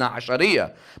 Nubuwwah, Ithna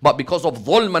Ashariyya, but because of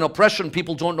dhulm and oppression,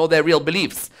 people don't know their real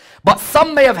beliefs. But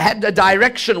some may have had a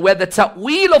direction where the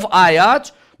ta'weel of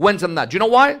ayat went in that. Do you know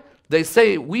why? They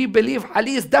say, we believe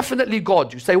Ali is definitely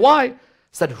God. You say, why?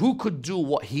 Said, who could do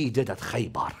what he did at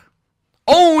Khaybar?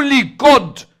 Only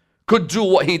God could do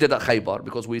what he did at Khaybar.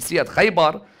 Because we see at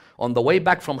Khaybar, on the way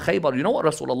back from Khaybar, you know what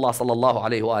Rasulullah sallallahu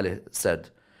alayhi wa said?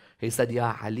 He said,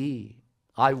 Ya Ali,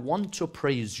 I want to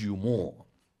praise you more.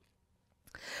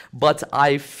 But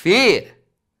I fear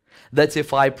that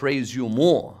if I praise you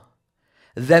more,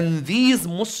 then these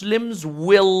Muslims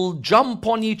will jump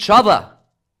on each other.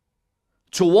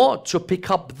 To what? To pick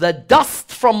up the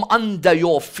dust from under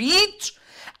your feet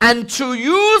and to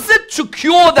use it to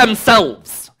cure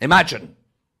themselves. Imagine.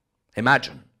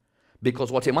 Imagine.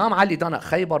 Because what Imam Ali done at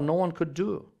Khaybar, no one could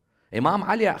do. Imam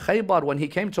Ali at Khaybar, when he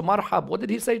came to Marhab, what did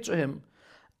he say to him?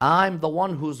 I'm the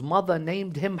one whose mother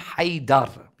named him Haydar.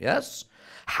 Yes?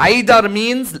 Haydar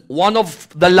means one of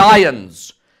the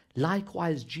lions.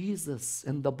 Likewise, Jesus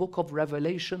in the book of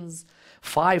Revelations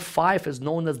 5:5 is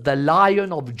known as the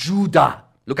Lion of Judah.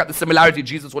 Look at the similarity,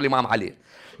 Jesus with Imam Ali.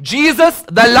 Jesus,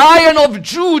 the Lion of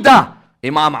Judah.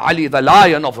 Imam Ali, the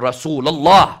Lion of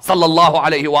Rasulullah sallallahu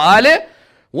alayhi wa alayhi.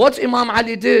 What Imam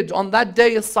Ali did on that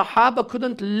day, Sahaba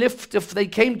couldn't lift, if they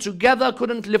came together,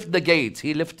 couldn't lift the gate.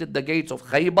 He lifted the gates of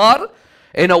Khaybar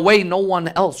in a way no one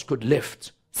else could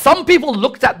lift. Some people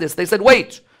looked at this, they said,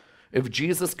 wait, if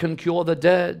Jesus can cure the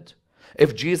dead,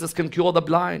 if Jesus can cure the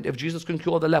blind, if Jesus can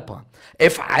cure the leper,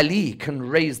 if Ali can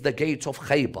raise the gate of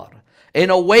Khaybar in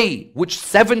a way which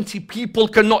 70 people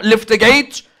cannot lift the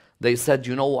gate, they said,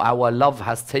 you know, our love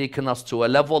has taken us to a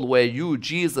level where you,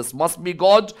 Jesus, must be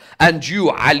God and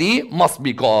you, Ali, must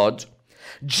be God.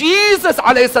 Jesus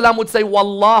alayhi salam would say,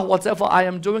 Wallah, whatever I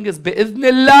am doing is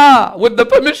bi'idhnillah, with the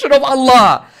permission of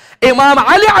Allah. Imam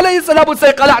Ali alayhi salam would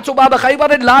say, قلعت باب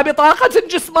خيبر لا بطاقة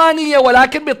جسمانية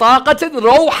ولكن بطاقة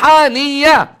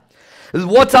روحانية.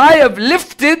 What I have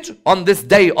lifted on this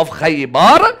day of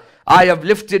Khaybar, I have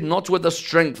lifted not with a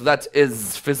strength that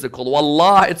is physical.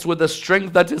 Wallah, it's with a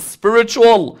strength that is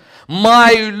spiritual.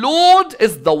 My Lord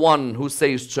is the one who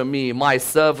says to me, my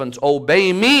servant,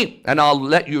 obey me, and I'll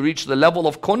let you reach the level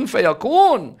of kun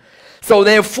fayakun. So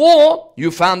therefore, you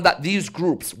found that these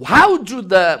groups, how do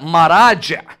the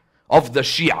maraji' of the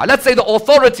Shia, let's say the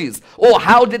authorities, or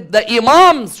how did the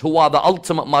imams, who are the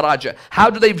ultimate maraji', how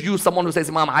do they view someone who says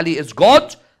Imam Ali is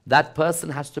God? That person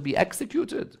has to be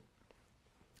executed.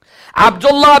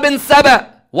 Abdullah bin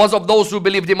Saba was of those who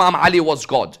believed Imam Ali was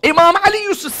God. Imam Ali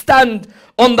used to stand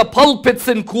on the pulpits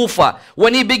in Kufa.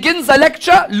 When he begins a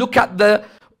lecture, look at the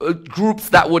groups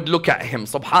that would look at him.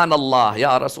 Subhanallah,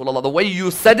 Ya Rasulullah, the way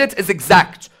you said it is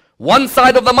exact. One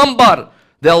side of the mambar,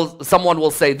 someone will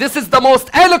say, this is the most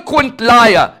eloquent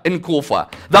liar in Kufa.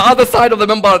 The other side of the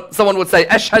mambar, someone would say,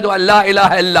 Ashhadu an la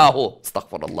ilaha illahu.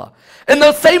 Astaghfirullah. In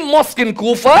the same mosque in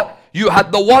Kufa, you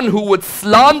had the one who would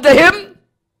slander him.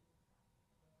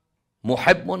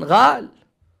 Muhibbun ghal.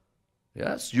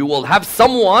 Yes, you will have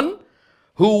someone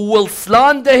who will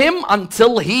slander him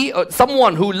until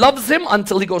someone who loves him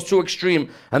until he goes too extreme.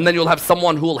 And then you'll have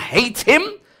someone who will hate him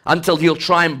until he'll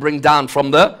try and bring down from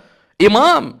the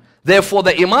Imam. Therefore,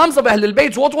 the Imams of Ahlul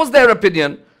Bayt, what was their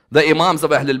opinion? The Imams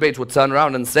of Ahlul Bayt would turn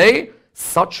around and say,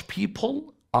 such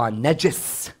people are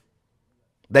najis.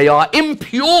 They are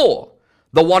impure.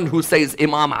 The one who says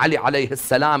Imam Ali alayhi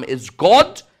salam is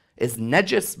God is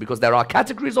najis, because there are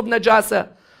categories of najasa.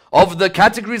 Of the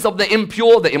categories of the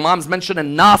impure, the Imams mention a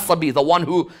nasabi, the one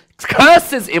who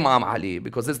curses Imam Ali,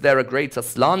 because is there a greater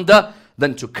slander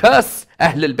than to curse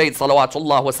Ahlul Bayt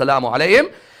salawatullah wa salamu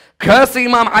alayhim. Curse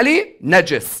Imam Ali,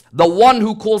 najis. The one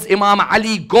who calls Imam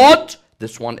Ali God,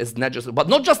 this one is najis. But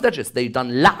not just najis, they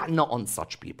done la'na on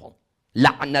such people.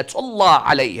 La'natullah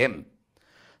alayhim.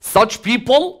 Such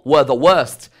people were the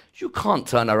worst. You can't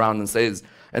turn around and say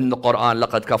in the Quran,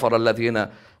 لَقَدْ كَفَرَ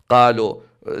الَّذِينَ قَالُوا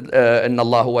إِنَّ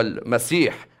اللَّهُ هُوَ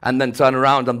الْمَسِيحِ, and then turn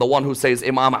around and the one who says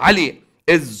Imam Ali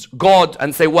is God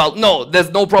and say, well, no,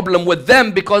 there's no problem with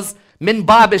them because min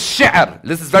bab al-shi'r.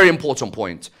 This is a very important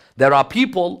point. There are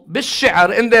people,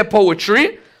 bil-shi'r, in their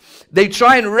poetry, they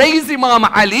try and raise Imam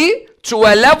Ali to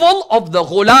a level of the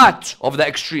ghulat, of the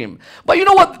extreme. But you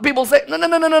know what people say?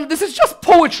 No, this is just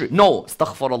poetry. No,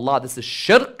 astaghfirullah, this is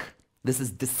shirk. This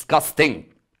is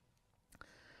disgusting.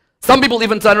 Some people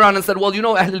even turn around and said, well, you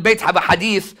know, Ahlul Bayt have a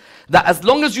hadith that as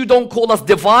long as you don't call us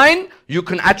divine, you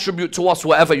can attribute to us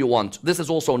whatever you want. This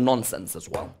is also nonsense as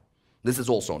well. This is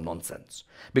also nonsense.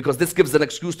 Because this gives an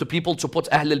excuse to people to put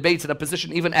Ahlul Bayt in a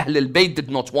position even Ahlul Bayt did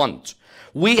not want.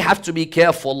 We have to be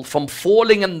careful from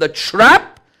falling in the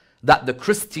trap that the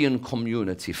Christian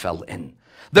community fell in.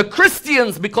 The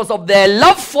Christians, because of their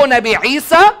love for Nabi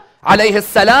Isa, alayhi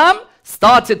salam,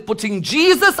 started putting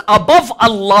Jesus above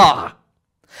Allah.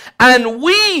 And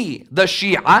we, the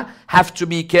Shia, have to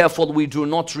be careful we do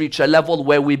not reach a level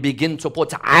where we begin to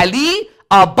put Ali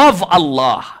above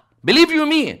Allah. Believe you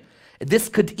me, this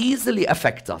could easily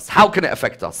affect us. How can it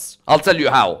affect us? I'll tell you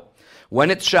how. When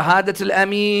it's Shahadat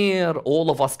al-Amir, all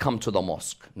of us come to the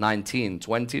mosque. 19,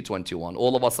 20, 21.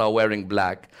 All of us are wearing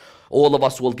black. All of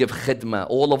us will give khidmah.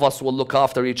 All of us will look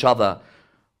after each other.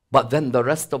 But then the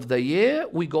rest of the year,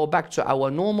 we go back to our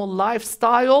normal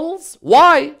lifestyles.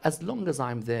 Why? As long as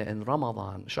I'm there in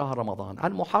Ramadan, Shahr Ramadan,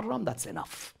 and Muharram, that's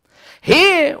enough.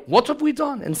 Here, what have we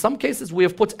done? In some cases, we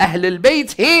have put Ahlul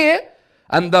Bayt here,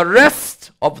 and the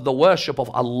rest of the worship of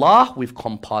Allah, we've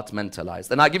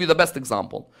compartmentalized. And I'll give you the best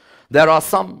example. There are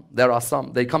some,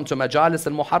 they come to Majalis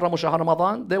in Muharram or Shahr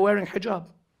Ramadan, they're wearing hijab.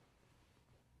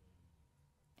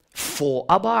 For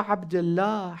Aba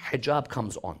Abdullah, hijab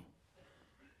comes on.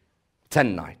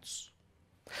 10 nights.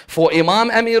 For Imam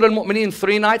Amir al-Mu'mineen,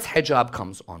 3 nights, hijab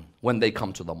comes on when they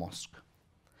come to the mosque.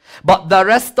 But the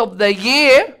rest of the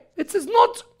year, it is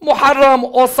not Muharram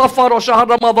or Safar or Shahr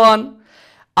Ramadan.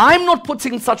 I'm not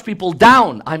putting such people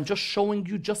down. I'm just showing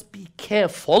you, just be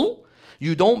careful.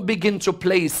 You don't begin to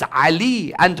place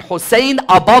Ali and Hussein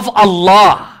above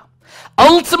Allah.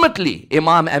 Ultimately,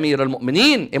 Imam Amir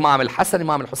al-Mu'mineen, Imam al-Hassan,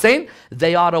 Imam al-Hussein,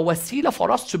 they are a wasila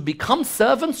for us to become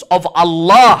servants of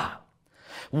Allah.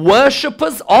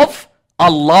 Worshippers of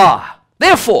Allah.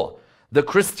 Therefore, the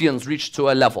Christians reached to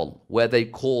a level where they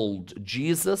called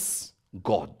Jesus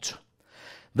God.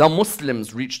 The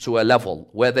Muslims reached to a level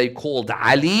where they called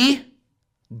Ali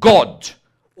God.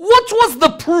 What was the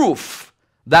proof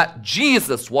that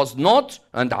Jesus was not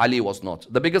and Ali was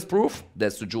not? The biggest proof?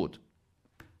 There's sujood.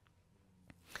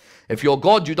 If you're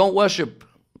God, you don't worship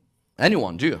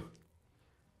anyone, do you?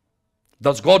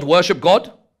 Does God worship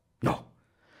God? No.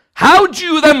 How do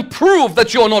you then prove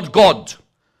that you're not God?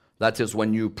 That is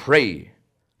when you pray,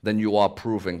 then you are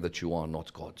proving that you are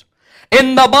not God.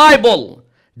 In the Bible,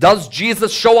 does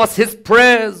Jesus show us his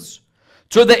prayers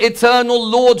to the eternal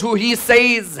Lord who he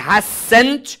says has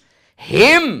sent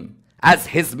him as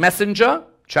his messenger?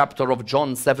 Chapter of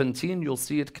John 17, you'll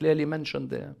see it clearly mentioned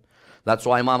there. That's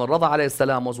why Imam al-Rida alayhi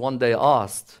salam was one day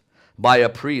asked by a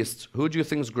priest, who do you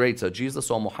think is greater, Jesus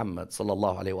or Muhammad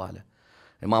sallallahu alayhi wa alayhi?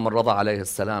 Imam al-Rida alayhi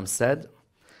salam said,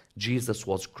 Jesus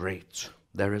was great.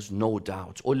 There is no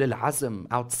doubt. Ulil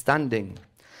Azm, outstanding.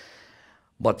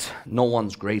 But no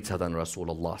one's greater than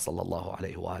Rasulullah sallallahu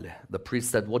alayhi wa alayhi. The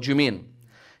priest said, what do you mean?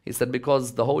 He said,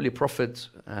 because the Holy Prophet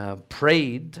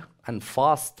prayed and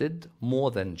fasted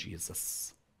more than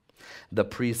Jesus. The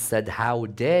priest said, how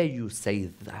dare you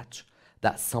say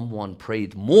that someone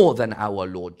prayed more than our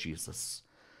Lord Jesus?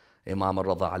 Imam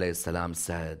al-Rida alayhi salam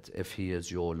said, if he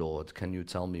is your Lord, can you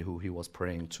tell me who he was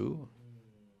praying to?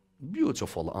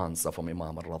 Beautiful answer from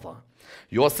Imam al-Rida.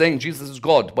 You're saying Jesus is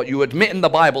God, but you admit in the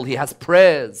Bible he has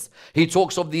prayers. He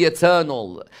talks of the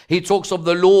eternal. He talks of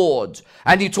the Lord.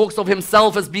 And he talks of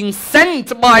himself as being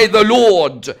sent by the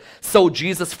Lord. So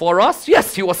Jesus for us,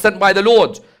 yes, he was sent by the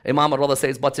Lord. Imam al-Rida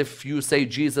says, but if you say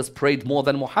Jesus prayed more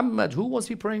than Muhammad, who was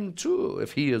he praying to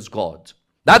if he is God?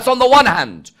 That's on the one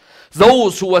hand.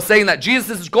 Those who were saying that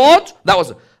Jesus is God, that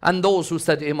was, and those who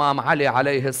said Imam Ali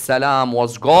alayhi salam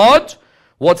was God,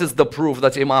 what is the proof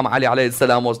that Imam Ali alayhi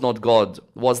salam was not God?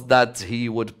 Was that he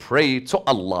would pray to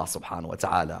Allah subhanahu wa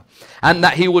ta'ala. And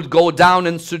that he would go down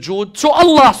in sujood to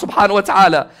Allah subhanahu wa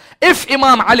ta'ala. If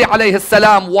Imam Ali alayhi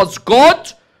salam was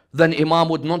God, then Imam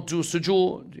would not do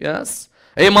sujood, yes?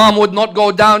 Imam would not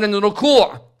go down in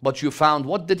ruku'. But you found,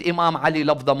 what did Imam Ali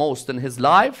love the most in his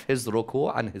life? His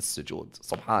ruku' and his sujood.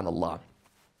 Subhanallah.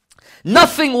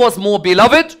 Nothing was more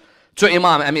beloved to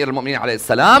Imam Amir al-Mu'mineen alayhi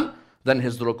salam than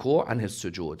his ruku' and his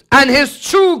sujood. And his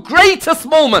two greatest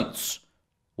moments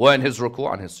were in his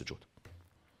ruku' and his sujood.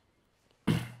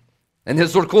 In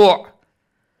his ruku',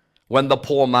 when the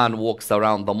poor man walks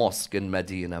around the mosque in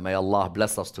Medina, may Allah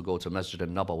bless us to go to Masjid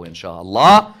al-Nabawi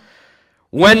inshallah.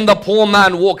 When the poor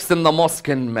man walks in the mosque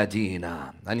in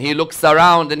Medina and he looks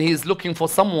around and he's looking for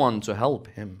someone to help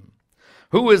him.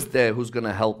 Who is there who's going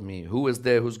to help me? Who is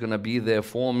there who's going to be there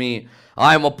for me?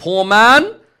 I'm a poor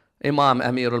man. Imam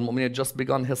Amir al-Mu'mineen had just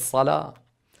begun his salah.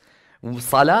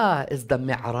 Salah is the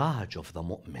mi'raj of the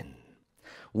mu'min.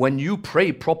 When you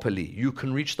pray properly, you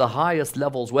can reach the highest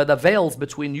levels where the veils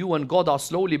between you and God are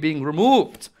slowly being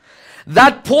removed.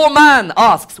 That poor man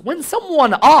asks, when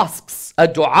someone asks a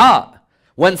dua,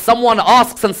 when someone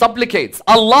asks and supplicates,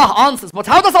 Allah answers. But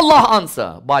how does Allah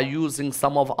answer? By using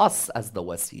some of us as the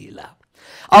wasila.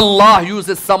 Allah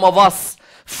uses some of us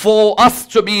for us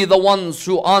to be the ones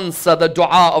who answer the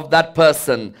dua of that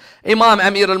person. Imam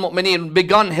Amir al-Mu'mineen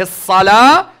began his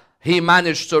salah. He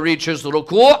managed to reach his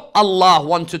ruku'. Allah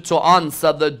wanted to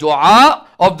answer the dua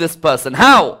of this person.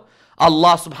 How?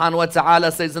 Allah subhanahu wa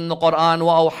ta'ala says in the Quran,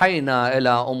 وَأَوْحَيْنَا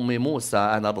إِلَىٰ أُمِّ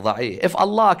مُوسَىٰ أَنْ أَرْضَعِيهِ. If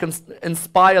Allah can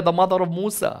inspire the mother of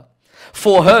Musa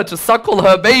for her to suckle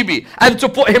her baby and to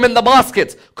put him in the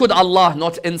basket, could Allah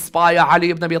not inspire Ali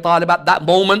ibn Abi Talib at that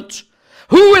moment?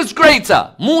 Who is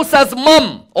greater, Musa's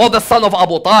mum or the son of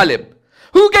Abu Talib?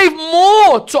 Who gave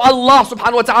more to Allah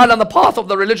subhanahu wa ta'ala on the path of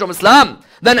the religion of Islam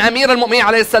than Amir al-Mu'mineen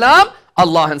alayhi salam?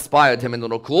 Allah inspired him in the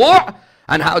ruku'.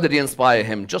 And how did he inspire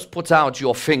him? Just put out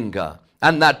your finger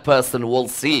and that person will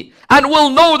see and will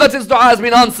know that his dua has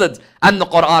been answered. And the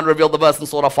Quran revealed the verse in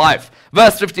Surah 5.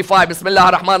 Verse 55. Bismillah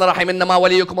ar-Rahman ar-Rahim. Innama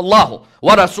waliyukum Allahu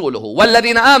wa rasuluhu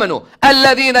walladhina amanu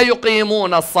alladhina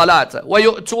yuqimuna as-salata wa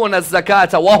yu'tuna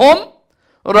az-zakata wa hum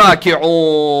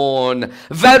raki'un.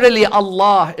 Verily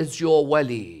Allah is your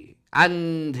wali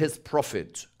and his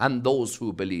prophet and those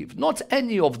who believe. Not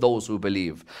any of those who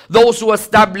believe. Those who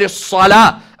establish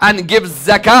salah and give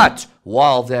zakat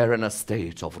while they're in a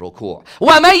state of ruku'.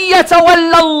 وَمَن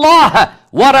يَتَوَلَّ اللَّهَ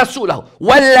وَرَسُولَهُ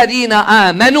وَالَّذِينَ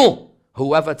آمَنُوا.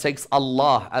 Whoever takes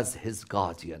Allah as his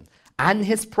guardian and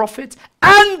his prophet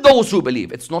and those who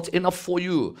believe. It's not enough for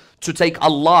you to take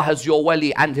Allah as your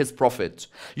wali and his prophet.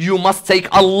 You must take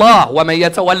Allah. وَمَن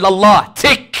يَتَوَلَّ اللَّهَ.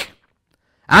 Tick.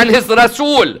 And his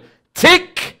Rasul.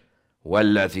 Tick.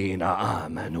 وَالَّذِينَ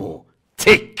آمَنُوا.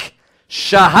 Tick.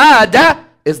 Shahada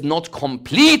is not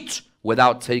complete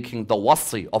without taking the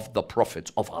wasi of the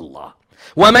Prophet of Allah.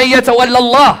 وَمَن يَتَوَلَّ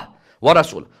اللَّهَ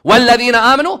وَرَسُولَهُ وَالَّذِينَ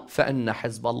آمَنُوا فَإِنَّ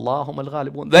حِزْبَ اللَّهِ هُمُ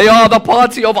الْغَالِبُونَ. They are the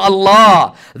party of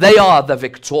Allah. They are the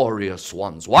victorious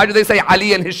ones. Why do they say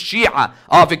Ali and his Shia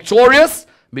are victorious?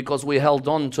 Because we held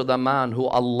on to the man who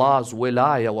Allah's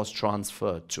wilaya was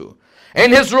transferred to.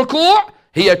 In his ruku',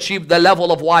 he achieved the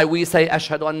level of why we say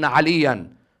Ashhadu anna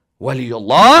Aliyan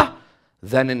waliyullah.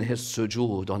 Then in his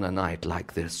sujood on a night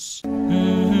like this.